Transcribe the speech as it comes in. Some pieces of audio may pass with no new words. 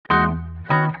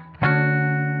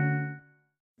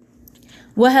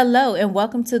Well, hello, and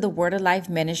welcome to the Word of Life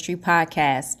Ministry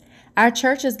podcast. Our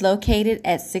church is located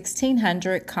at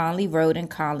 1600 Conley Road in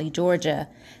Conley, Georgia.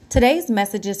 Today's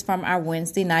message is from our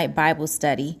Wednesday night Bible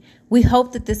study. We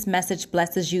hope that this message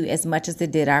blesses you as much as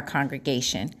it did our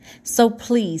congregation. So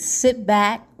please sit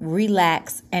back,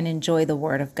 relax, and enjoy the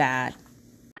Word of God.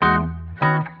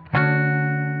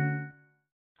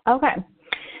 Okay,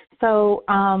 so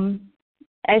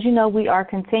as you know, we are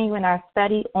continuing our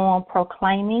study on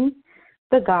proclaiming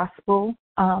the gospel.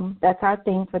 That's our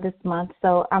theme for this month.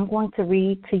 So I'm going to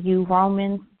read to you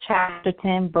Romans chapter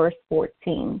 10, verse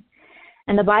 14.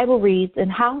 And the Bible reads, "And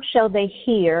how shall they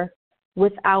hear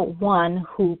without one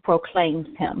who proclaims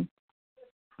him?"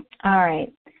 All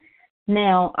right.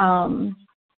 Now,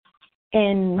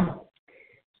 in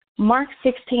Mark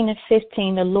 16 and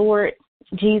 15, the Lord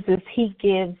Jesus, he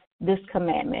gives this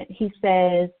commandment. He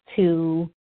says to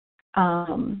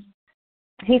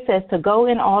go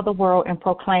in all the world and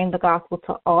proclaim the gospel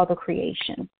to all the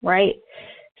creation, right?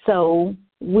 So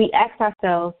we ask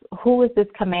ourselves, who is this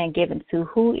command given to?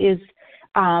 Who is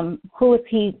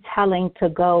he telling to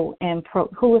go and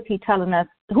who is he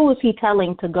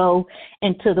telling to go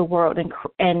into the world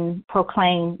and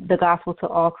proclaim the gospel to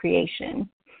all creation?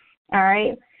 All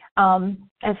right.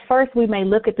 At first, we may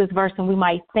look at this verse and we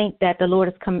might think that the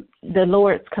Lord's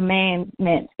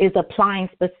commandment is applying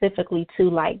specifically to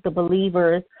like the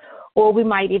believers, or we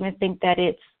might even think that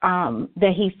it's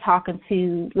that he's talking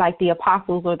to like the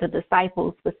apostles or the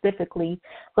disciples specifically.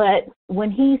 But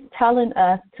when he's telling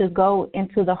us to go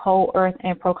into the whole earth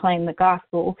and proclaim the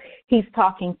gospel, he's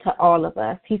talking to all of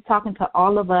us. He's talking to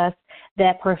all of us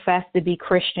that profess to be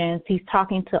Christians. He's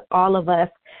talking to all of us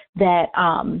that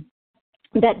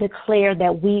declare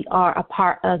that we are a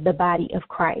part of the body of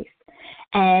Christ.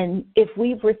 And if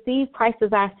we've received Christ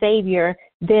as our Savior,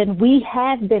 then we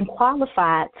have been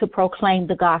qualified to proclaim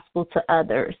the gospel to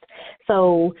others.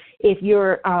 So if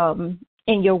you're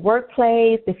in your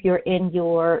workplace, if you're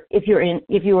a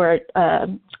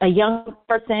young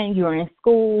person, you're in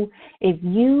school, if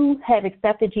you have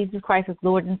accepted Jesus Christ as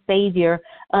Lord and Savior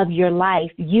of your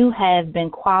life, you have been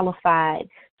qualified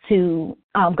to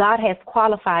God has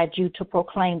qualified you to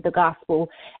proclaim the gospel,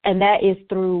 and that is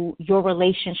through your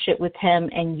relationship with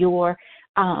him and your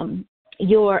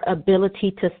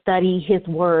ability to study his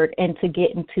word and to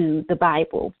get into the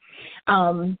Bible.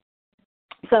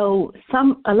 So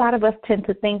a lot of us tend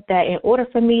to think that in order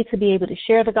for me to be able to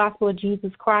share the gospel of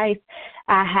Jesus Christ,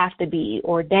 I have to be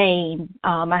ordained.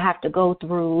 I have to go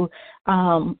through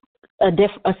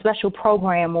a special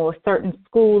program or certain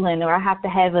schooling, or I have to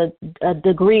have a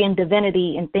degree in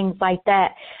divinity and things like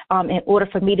that in order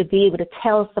for me to be able to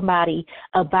tell somebody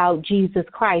about Jesus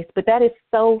Christ. But that is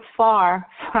so far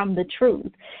from the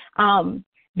truth.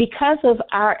 Because of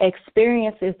our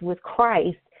experiences with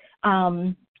Christ,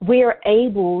 we are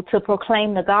able to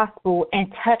proclaim the gospel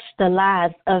and touch the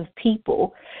lives of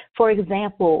people. For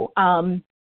example,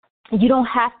 you don't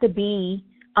have to be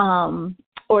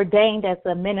ordained as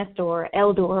a minister or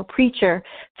elder or preacher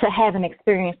to have an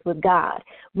experience with God.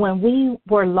 When we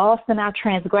were lost in our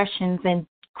transgressions and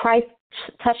Christ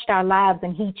touched our lives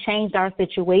and he changed our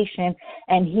situation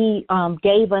and he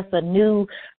gave us a new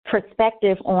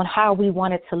perspective on how we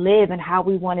wanted to live and how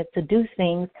we wanted to do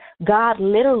things, God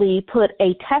literally put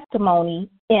a testimony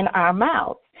in our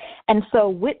mouths. And so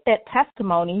with that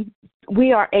testimony,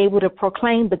 we are able to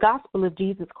proclaim the gospel of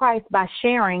Jesus Christ by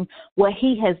sharing what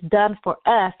he has done for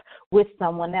us with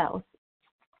someone else.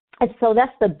 And so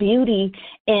that's the beauty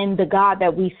in the God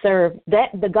that we serve. That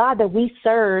the God that we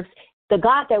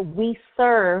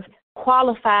serve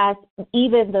qualifies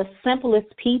even the simplest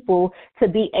people to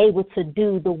be able to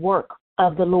do the work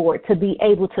of the Lord, to be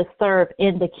able to serve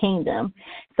in the kingdom.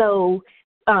 So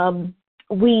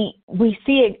we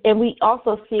see it, and we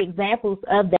also see examples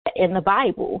of that in the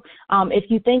Bible. If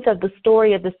you think of the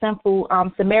story of the simple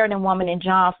Samaritan woman in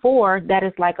John 4, that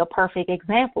is like a perfect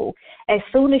example. As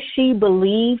soon as she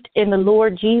believed in the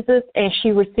Lord Jesus and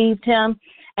she received him,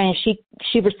 and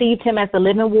she received him as the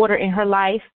living water in her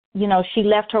life, you know, she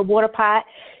left her water pot.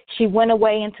 She went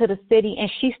away into the city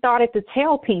and she started to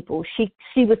tell people.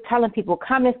 She was telling people,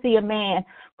 "Come and see a man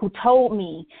who told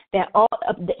me that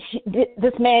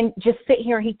this man just sit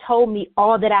here and he told me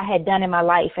all that I had done in my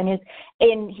life." And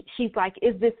she's like,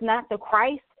 "Is this not the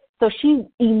Christ?" So she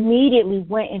immediately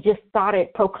went and just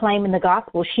started proclaiming the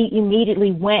gospel. She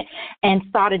immediately went and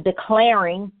started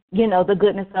declaring, you know, the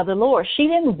goodness of the Lord. She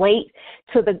didn't wait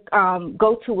to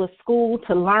go to a school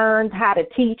to learn how to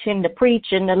teach and to preach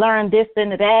and to learn this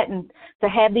and that and to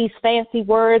have these fancy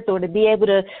words or to be able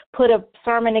to put a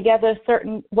sermon together a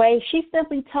certain way. She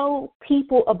simply told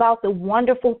people about the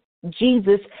wonderful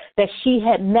Jesus that she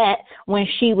had met when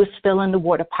she was filling the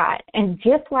water pot. And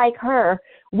just like her,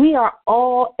 we are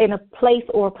all in a place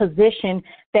or a position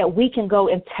that we can go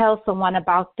and tell someone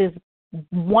about this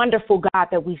wonderful God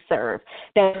that we serve,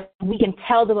 that we can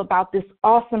tell them about this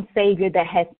awesome Savior that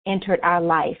has entered our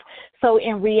life. So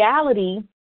in reality,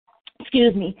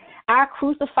 our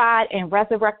crucified and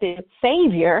resurrected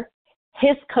Savior,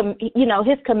 his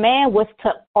command was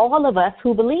to all of us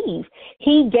who believe.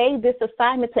 He gave this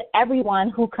assignment to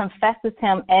everyone who confesses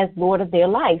him as Lord of their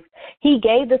life. He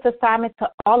gave this assignment to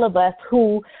all of us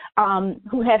who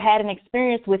have had an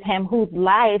experience with him, whose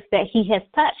lives that he has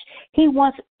touched. He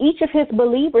wants each of his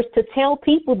believers to tell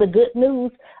people the good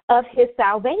news of his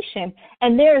salvation.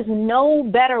 And there is no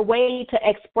better way to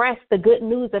express the good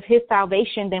news of his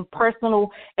salvation than personal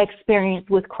experience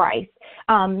with Christ.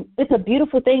 It's a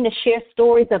beautiful thing to share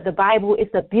stories of the Bible.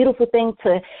 It's a beautiful thing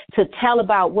to tell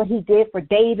about what he did for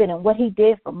David and what he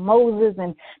did for Moses,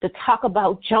 and to talk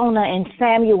about Jonah and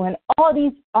Samuel and all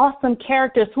these awesome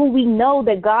characters who we know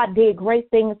that God did great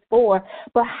things for.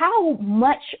 But how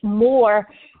much more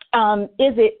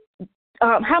is it?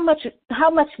 How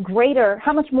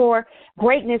much more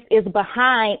greatness is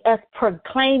behind us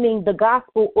proclaiming the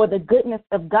gospel or the goodness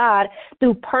of God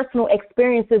through personal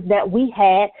experiences that we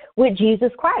had with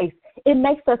Jesus Christ? It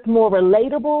makes us more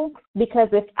relatable, because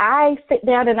if I sit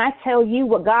down and I tell you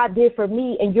what God did for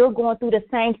me and you're going through the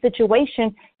same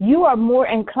situation, you are more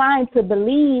inclined to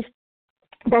believe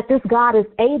that this God is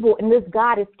able and this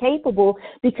God is capable,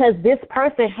 because this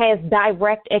person has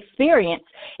direct experience.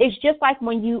 It's just like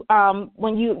when you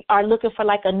are looking for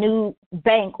like a new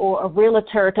bank or a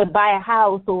realtor to buy a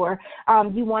house, or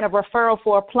you want a referral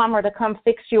for a plumber to come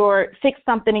fix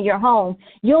something in your home.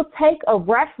 You'll take a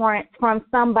reference from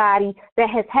somebody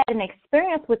that has had an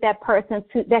experience with that person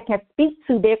that can speak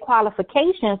to their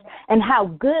qualifications and how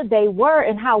good they were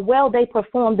and how well they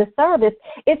performed the service.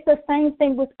 It's the same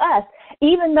thing with us.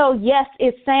 Even though, yes,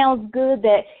 it sounds good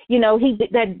that,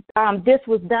 this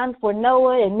was done for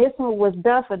Noah and this one was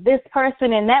done for this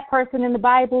person and that person in the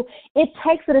Bible, it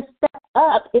takes it a step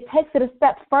up. It takes it a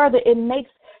step further. It makes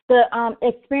the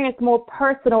experience more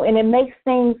personal, and it makes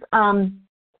things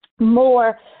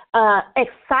more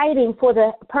exciting for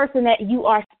the person that you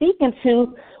are speaking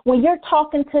to when you're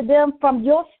talking to them from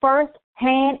your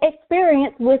first-hand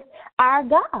experience with our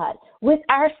God, with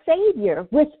our Savior,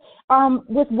 with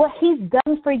what he's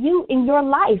done for you in your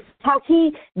life, how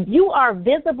you are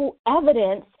visible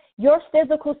evidence. Your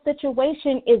physical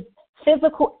situation is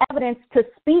physical evidence to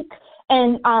speak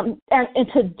and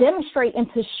to demonstrate and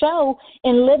to show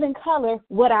in living color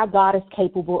what our God is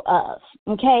capable of.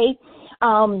 Okay.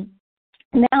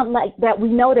 Now, like that, we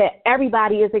know that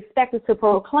everybody is expected to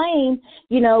proclaim,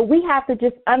 we have to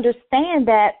just understand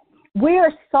that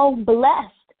we're so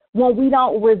blessed when we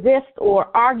don't resist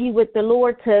or argue with the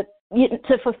Lord to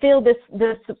fulfill this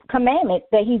commandment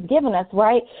that he's given us,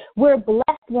 right? We're blessed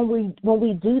when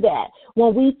we do that,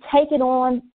 when we take it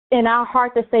on in our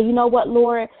heart to say, you know what,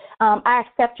 Lord, I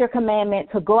accept your commandment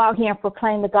to go out here and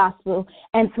proclaim the gospel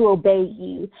and to obey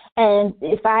you. And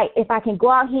if I can go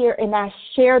out here and I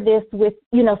share this with,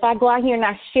 if I go out here and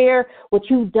I share what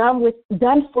you've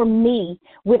done for me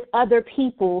with other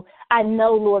people, I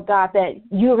know, Lord God, that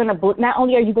you're going to, not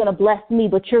only are you going to bless me,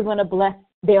 but you're going to bless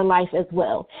their life as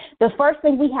well. The first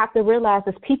thing we have to realize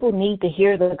is people need to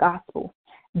hear the gospel.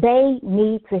 They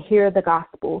need to hear the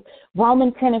gospel.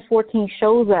 Romans 10:14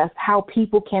 shows us how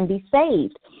people can be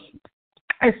saved.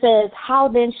 It says, how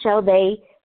then shall they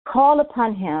call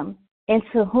upon him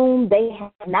into whom they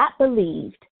have not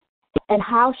believed? And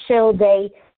how shall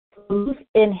they believe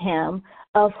in him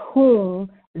of whom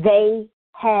they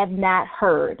have not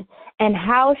heard? And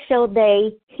how shall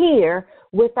they hear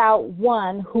without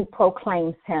one who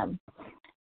proclaims him?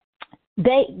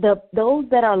 Those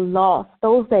that are lost,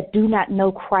 those that do not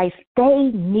know Christ,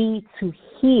 they need to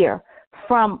hear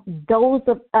from those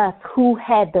of us who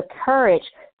had the courage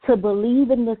to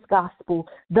believe in this gospel,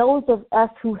 those of us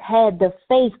who had the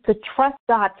faith to trust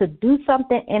God to do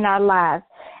something in our lives.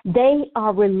 They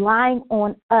are relying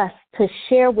on us to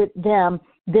share with them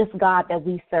this God that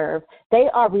we serve. They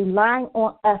are relying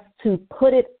on us to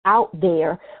put it out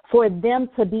there for them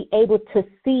to be able to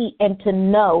see and to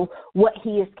know what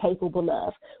he is capable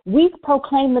of. We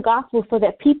proclaim the gospel so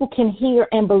that people can hear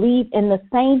and believe in the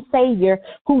same Savior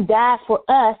who died for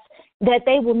us, that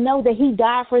they will know that he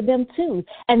died for them too,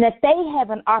 and that they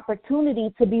have an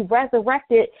opportunity to be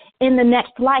resurrected in the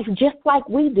next life just like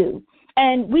we do.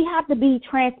 And we have to be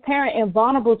transparent and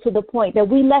vulnerable to the point that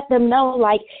we let them know,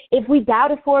 like, if we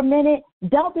doubted for a minute,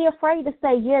 don't be afraid to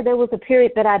say, yeah, there was a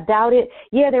period that I doubted.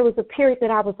 Yeah, there was a period that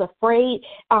I was afraid.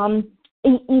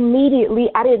 immediately,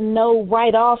 I didn't know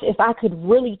right off if I could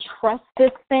really trust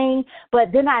this thing.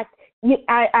 But then I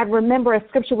remember a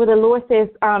scripture where the Lord says,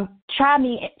 try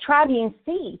me and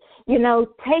see,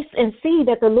 taste and see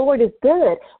that the Lord is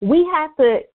good. We have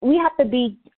to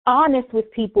be honest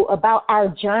with people about our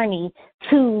journey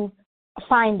to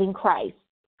finding Christ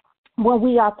when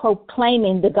we are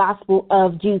proclaiming the gospel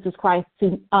of Jesus Christ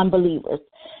to unbelievers.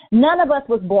 None of us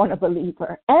was born a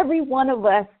believer. Every one of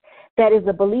us that is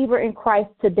a believer in Christ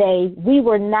today, we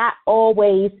were not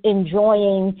always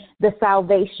enjoying the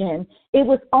salvation. It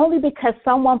was only because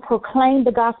someone proclaimed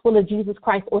the gospel of Jesus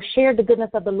Christ or shared the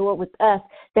goodness of the Lord with us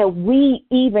that we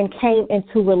even came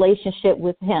into relationship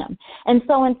with him. And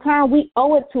so in turn, we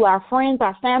owe it to our friends,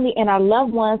 our family, and our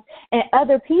loved ones and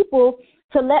other people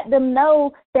to let them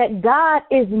know that God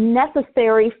is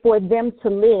necessary for them to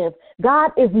live.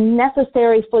 God is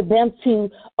necessary for them to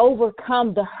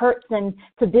overcome the hurts and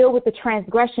to deal with the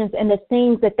transgressions and the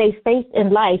things that they face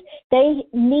in life. They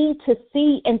need to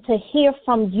see and to hear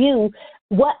from you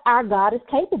what our God is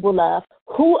capable of,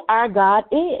 who our God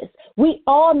is. We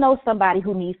all know somebody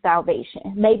who needs salvation.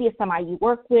 Maybe it's somebody you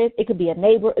work with. It could be a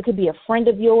neighbor. It could be a friend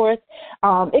of yours.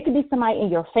 It could be somebody in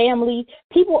your family.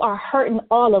 People are hurting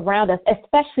all around us,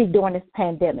 especially during this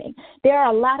pandemic. There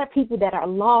are a lot of people that are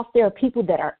lost. There are people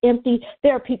that are empty.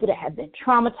 There are people that have been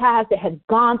traumatized, that have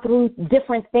gone through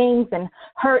different things and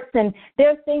hurts. And there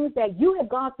are things that you have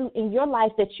gone through in your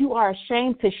life that you are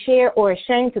ashamed to share or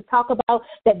ashamed to talk about,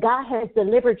 that God has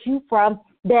delivered you from,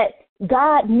 that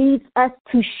God needs us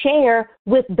to share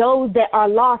with those that are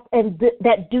lost and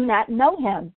that do not know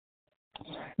him.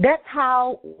 That's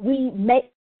how we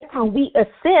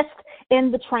assist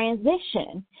in the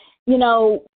transition.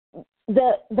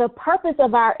 The purpose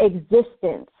of our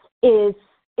existence is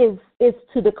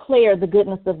to declare the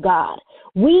goodness of God.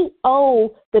 We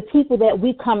owe the people that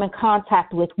we come in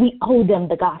contact with, we owe them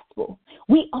the gospel.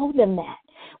 We owe them that.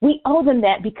 We owe them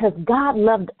that because God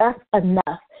loved us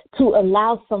enough to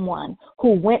allow someone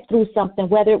who went through something,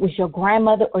 whether it was your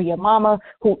grandmother or your mama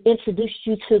who introduced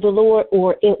you to the Lord,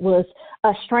 or it was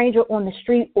a stranger on the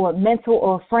street or a mentor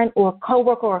or a friend or a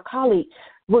coworker or a colleague,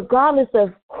 regardless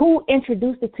of who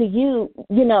introduced it to you,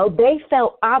 they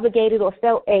felt obligated or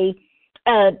felt a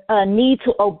need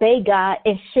to obey God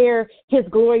and share his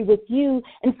glory with you.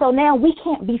 And so now we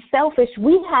can't be selfish.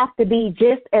 We have to be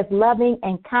just as loving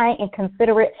and kind and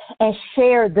considerate and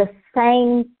share the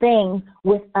same thing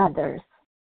with others.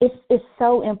 It's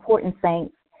so important,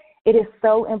 saints. It is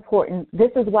so important.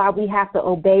 This is why we have to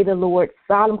obey the Lord's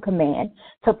solemn command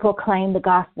to proclaim the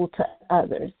gospel to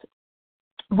others.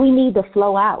 We need to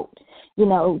flow out.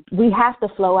 We have to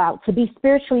flow out. To be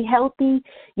spiritually healthy,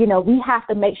 we have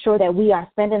to make sure that we are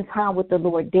spending time with the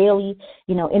Lord daily.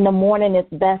 In the morning, it's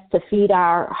best to feed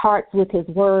our hearts with his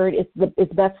word.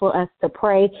 It's best for us to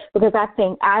pray, because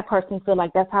I personally feel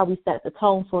like that's how we set the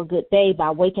tone for a good day, by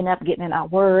waking up, getting in our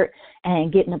word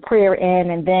and getting a prayer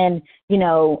in, and then,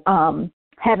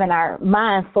 having our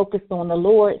mind focused on the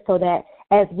Lord, so that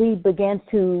as we begin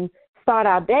to start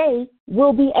our day,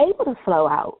 we'll be able to flow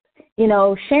out.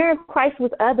 Sharing Christ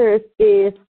with others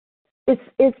it's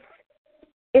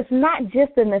not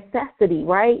just a necessity,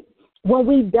 right? When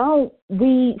we don't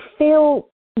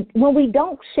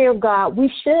share God,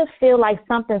 we should feel like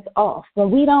something's off. When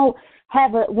we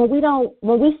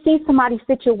see somebody's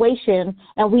situation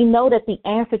and we know that the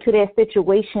answer to their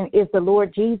situation is the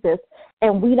Lord Jesus,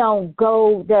 and we don't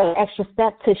go the extra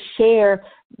step to share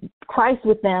Christ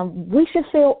with them, we should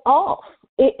feel off.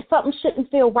 Something shouldn't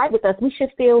feel right with us. We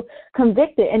should feel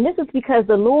convicted. And this is because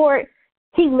the Lord,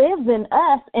 he lives in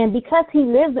us. And because he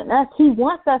lives in us, he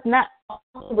wants us not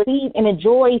to receive and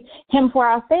enjoy him for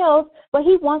ourselves, but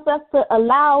he wants us to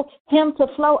allow him to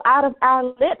flow out of our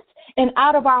lips and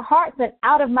out of our hearts and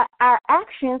out of our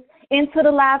actions into the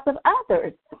lives of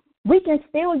others. We can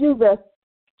still use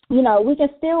we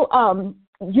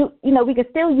can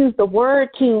still use the word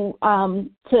to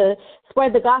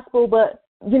spread the gospel, but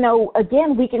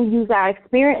again, we can use our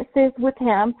experiences with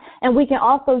him, and we can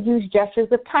also use gestures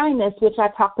of kindness, which I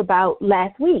talked about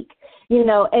last week.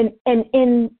 And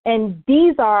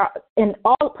these are, and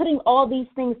all putting all these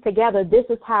things together, this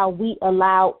is how we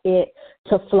allow it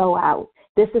to flow out.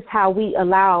 This is how we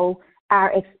allow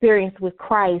our experience with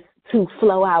Christ to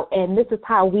flow out, and this is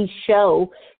how we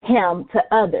show him to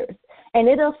others. And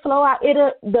it'll flow out.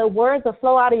 The words will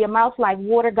flow out of your mouth like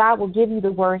water. God will give you the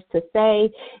words to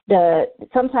say.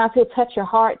 Sometimes he'll touch your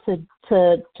heart to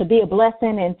be a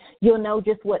blessing, and you'll know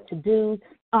just what to do.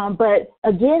 But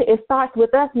again, it starts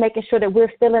with us making sure that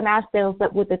we're filling ourselves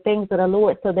up with the things of the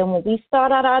Lord, so then when we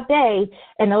start out our day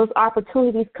and those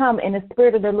opportunities come and the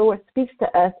Spirit of the Lord speaks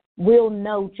to us, we'll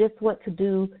know just what to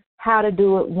do, how to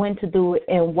do it, when to do it,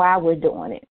 and why we're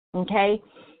doing it, okay?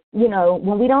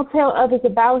 When we don't tell others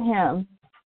about him,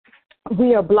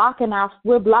 we're blocking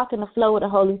the flow of the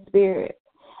Holy Spirit.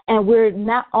 And we're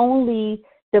not only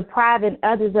depriving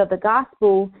others of the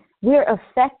gospel, we're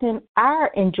affecting our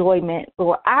enjoyment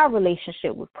or our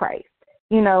relationship with Christ,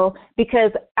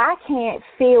 because I can't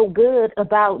feel good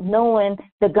about knowing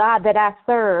the God that I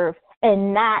serve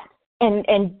and not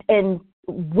and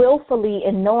willfully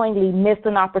and knowingly miss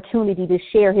an opportunity to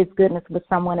share his goodness with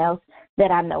someone else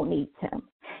that I know needs him.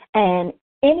 And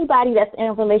anybody that's in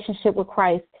a relationship with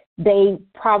Christ, they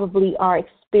probably are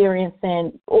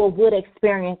experiencing or would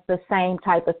experience the same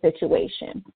type of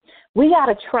situation. We have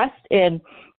to trust in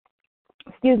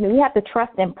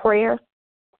prayer,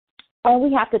 and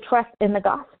we have to trust in the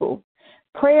gospel.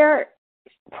 Prayer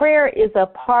is a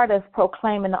part of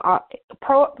proclaiming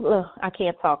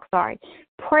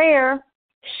Prayer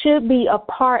should be a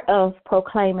part of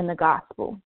proclaiming the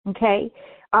gospel, okay?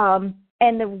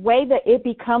 And the way that it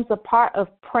becomes a part of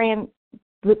praying,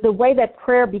 the way that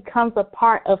prayer becomes a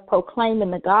part of proclaiming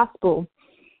the gospel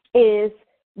is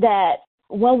that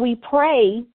when we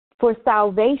pray for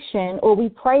salvation, or we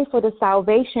pray for the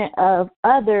salvation of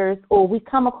others, or we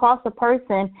come across a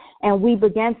person and we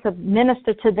begin to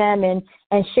minister to them and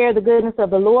share the goodness of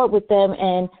the Lord with them,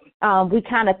 and we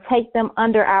kind of take them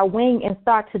under our wing and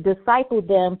start to disciple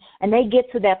them, and they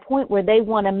get to that point where they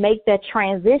want to make that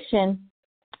transition.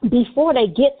 Before they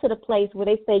get to the place where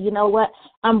they say, you know what,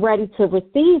 I'm ready to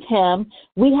receive him,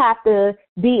 we have to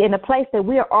be in a place that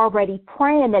we are already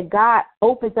praying that God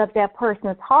opens up that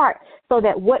person's heart so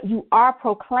that what you are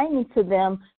proclaiming to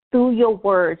them through your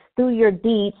words, through your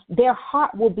deeds, their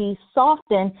heart will be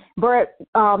softened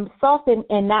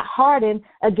and not hardened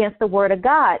against the word of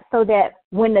God, so that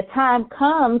when the time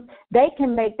comes, they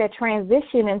can make that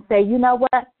transition and say, you know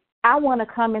what, I want to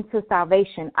come into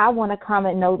salvation. I want to come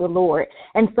and know the Lord.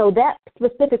 And so that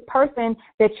specific person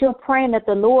that you're praying that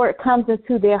the Lord comes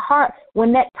into their heart,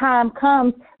 when that time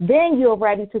comes, then you're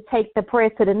ready to take the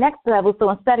prayer to the next level. So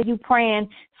instead of you praying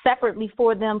separately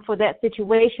for them for that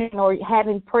situation, or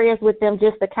having prayers with them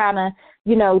just to kind of,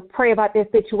 pray about their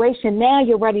situation, now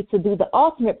you're ready to do the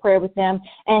ultimate prayer with them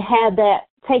and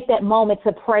take that moment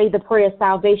to pray the prayer of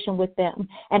salvation with them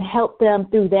and help them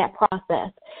through that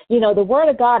process. The word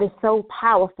of God is so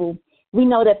powerful. We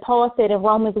know that Paul said in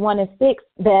Romans 1:6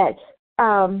 that,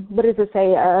 what does it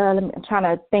say? I'm trying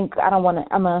to think. I'm going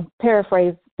to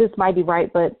paraphrase. This might be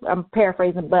right, but I'm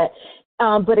paraphrasing. But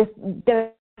it's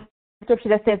the scripture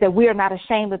that says that we are not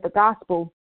ashamed of the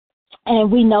gospel.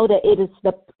 And we know that it is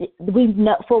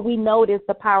we know it is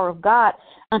the power of God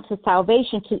unto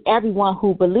salvation to everyone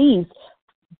who believes,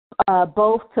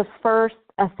 both to first,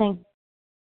 I think.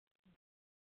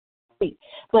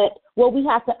 But what we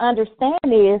have to understand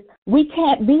is we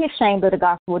can't be ashamed of the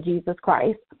gospel of Jesus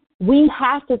Christ. We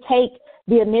have to take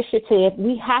the initiative.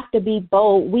 We have to be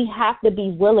bold. We have to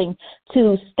be willing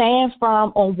to stand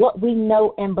firm on what we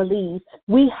know and believe.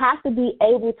 We have to be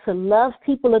able to love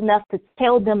people enough to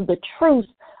tell them the truth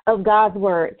of God's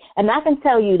word. And I can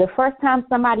tell you, the first time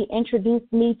somebody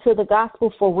introduced me to the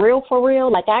gospel for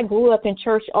real, like I grew up in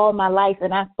church all my life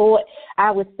and I thought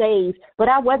I was saved, but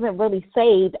I wasn't really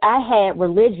saved. I had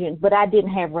religion, but I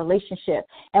didn't have relationship.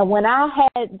 And when I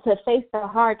had to face the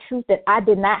hard truth that I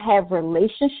did not have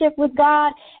relationship with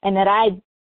God, and that I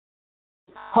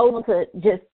hold to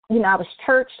just, I was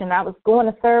church and I was going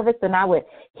to service and I would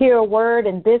hear a word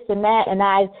and this and that, and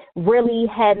I really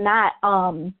had not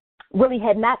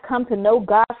come to know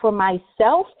God for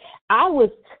myself. I was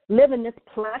living this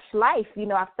plush life.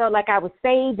 I felt like I was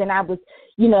saved and I was,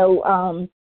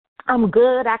 I'm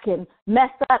good. I can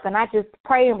mess up and I just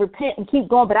pray and repent and keep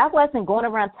going. But I wasn't going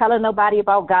around telling nobody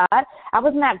about God. I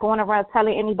was not going around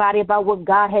telling anybody about what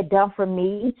God had done for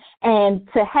me. And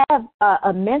to have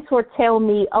a mentor tell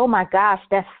me, oh my gosh,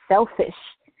 that's selfish.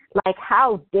 Like,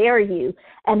 how dare you?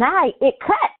 And it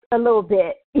cut a little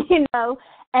bit,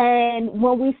 And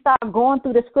when we start going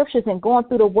through the scriptures and going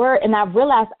through the word, and I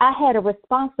realized I had a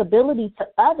responsibility to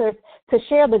others to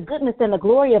share the goodness and the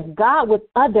glory of God with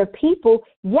other people,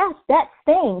 yes, that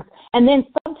stings. And then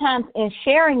sometimes in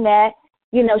sharing that,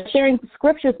 sharing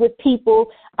scriptures with people,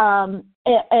 and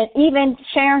even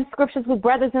sharing scriptures with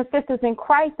brothers and sisters in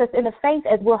Christ that's in the faith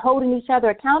as we're holding each other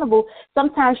accountable,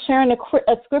 sometimes sharing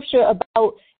a scripture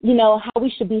about, how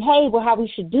we should behave or how we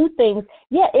should do things,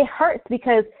 yeah, it hurts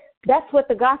because That's what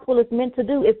the gospel is meant to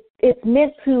do. It's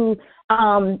meant to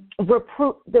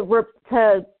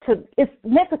it's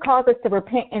meant to cause us to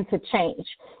repent and to change.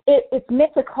 It's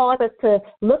meant to cause us to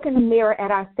look in the mirror at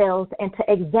ourselves and to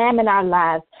examine our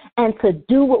lives and to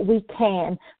do what we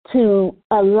can to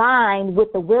align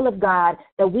with the will of God,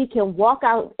 that we can walk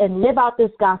out and live out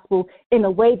this gospel in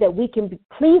a way that we can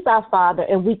please our Father,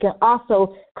 and we can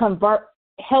also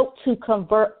help to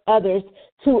convert others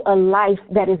to a life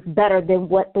that is better than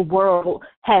what the world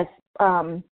has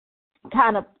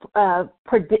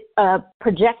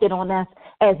projected on us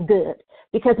as good.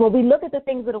 Because when we look at the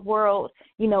things of the world,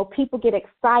 people get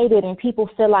excited and people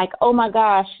feel like, oh my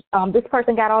gosh, this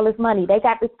person got all this money, they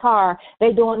got this car,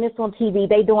 they doing this on TV,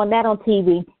 they doing that on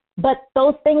TV. But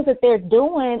those things that they're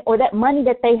doing, or that money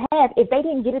that they have, if they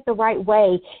didn't get it the right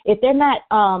way, if they're not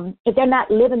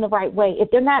living the right way,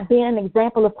 if they're not being an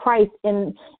example of Christ,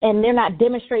 and they're not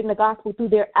demonstrating the gospel through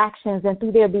their actions and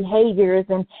through their behaviors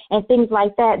and things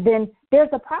like that, then there's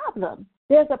a problem.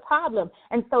 There's a problem.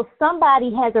 And so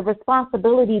somebody has a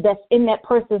responsibility that's in that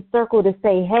person's circle to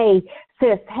say, hey,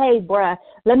 sis, hey, bruh,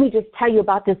 let me just tell you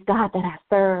about this God that I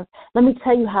serve. Let me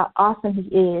tell you how awesome he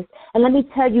is. And let me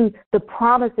tell you the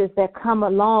promises that come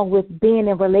along with being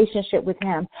in relationship with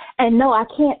him. And no, I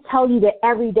can't tell you that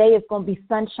every day is going to be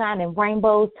sunshine and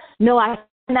rainbows. No, I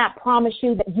cannot promise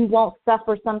you that you won't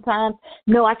suffer sometimes.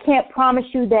 No, I can't promise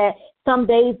you that some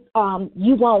days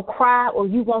you won't cry or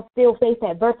you won't still face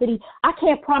adversity. I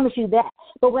can't promise you that.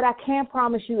 But what I can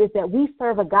promise you is that we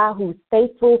serve a God who's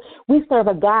faithful. We serve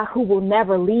a God who will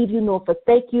never leave you nor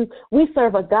forsake you. We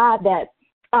serve a God that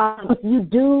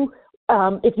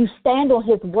if you stand on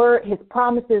his word, his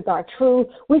promises are true.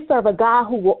 We serve a God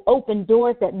who will open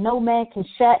doors that no man can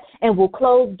shut and will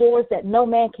close doors that no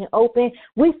man can open.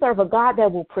 We serve a God that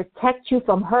will protect you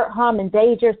from hurt, harm, and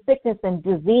danger, sickness, and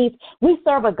disease. We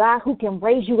serve a God who can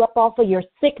raise you up off of your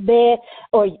sick bed,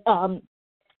 or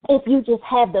if you just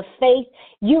have the faith.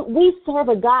 We serve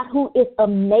a God who is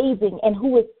amazing and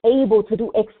who is able to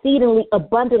do exceedingly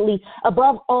abundantly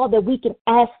above all that we can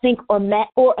ask, think, or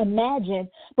imagine.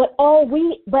 But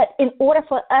in order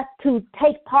for us to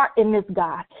take part in this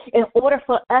God, in order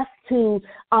for us to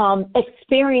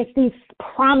experience these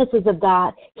promises of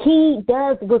God, he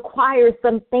does require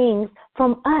some things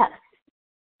from us.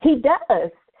 He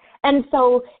does. And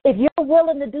so if you're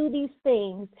willing to do these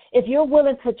things, if you're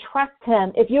willing to trust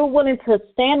him, if you're willing to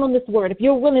stand on this word, if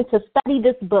you're willing to study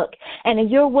this book, and if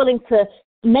you're willing to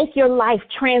make your life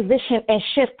transition and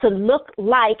shift to look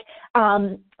like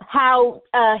how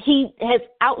he has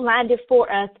outlined it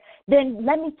for us, then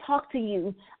let me talk to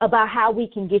you about how we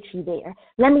can get you there.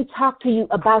 Let me talk to you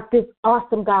about this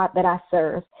awesome God that I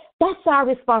serve. That's our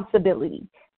responsibility.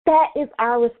 That is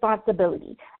our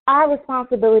responsibility. Our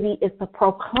responsibility is to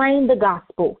proclaim the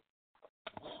gospel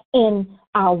in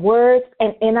our words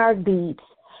and in our deeds.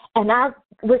 And our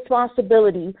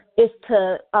responsibility is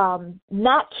to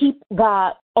not keep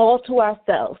God all to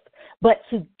ourselves, but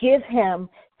to give him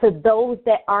to those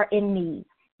that are in need.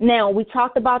 Now, we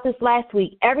talked about this last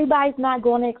week. Everybody's not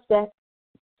going to accept.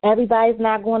 Everybody's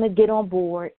not going to get on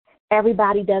board.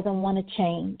 Everybody doesn't want to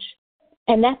change.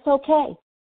 And that's okay.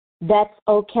 That's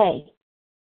okay.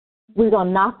 We're going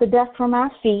to knock the dust from our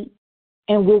feet,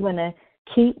 and we're going to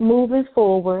keep moving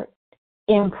forward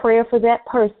in prayer for that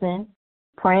person,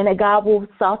 praying that God will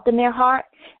soften their heart,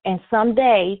 and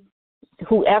someday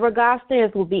whoever God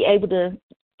sends will be able to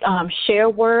share a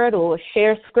word or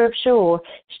share scripture or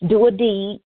do a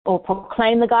deed or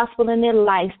proclaim the gospel in their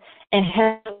life and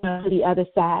help them to the other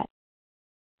side.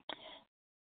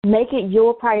 Make it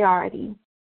your priority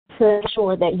to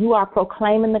ensure that you are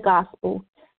proclaiming the gospel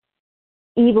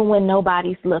even when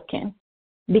nobody's looking.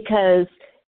 Because,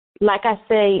 like I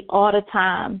say all the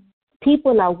time,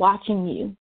 people are watching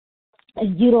you,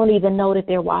 and you don't even know that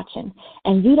they're watching.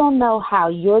 And you don't know how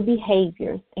your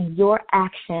behaviors and your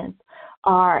actions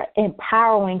are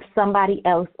empowering somebody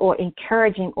else or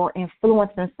encouraging or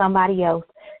influencing somebody else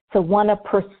to want to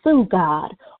pursue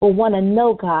God or want to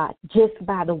know God just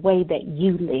by the way that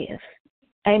you live.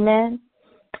 Amen?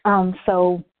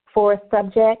 So for a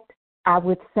subject, I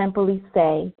would simply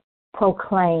say,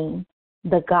 proclaim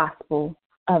the gospel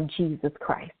of Jesus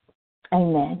Christ.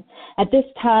 Amen. At this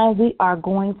time, we are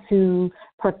going to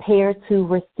prepare to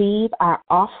receive our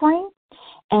offering,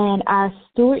 and our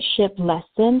stewardship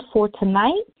lesson for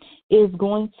tonight is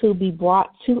going to be brought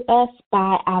to us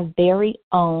by our very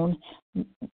own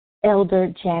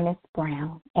Elder Janice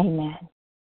Brown. Amen.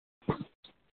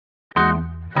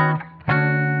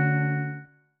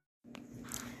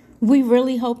 We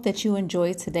really hope that you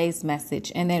enjoyed today's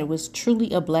message and that it was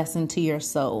truly a blessing to your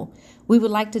soul. We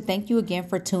would like to thank you again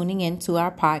for tuning in to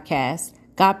our podcast.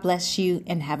 God bless you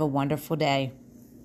and have a wonderful day.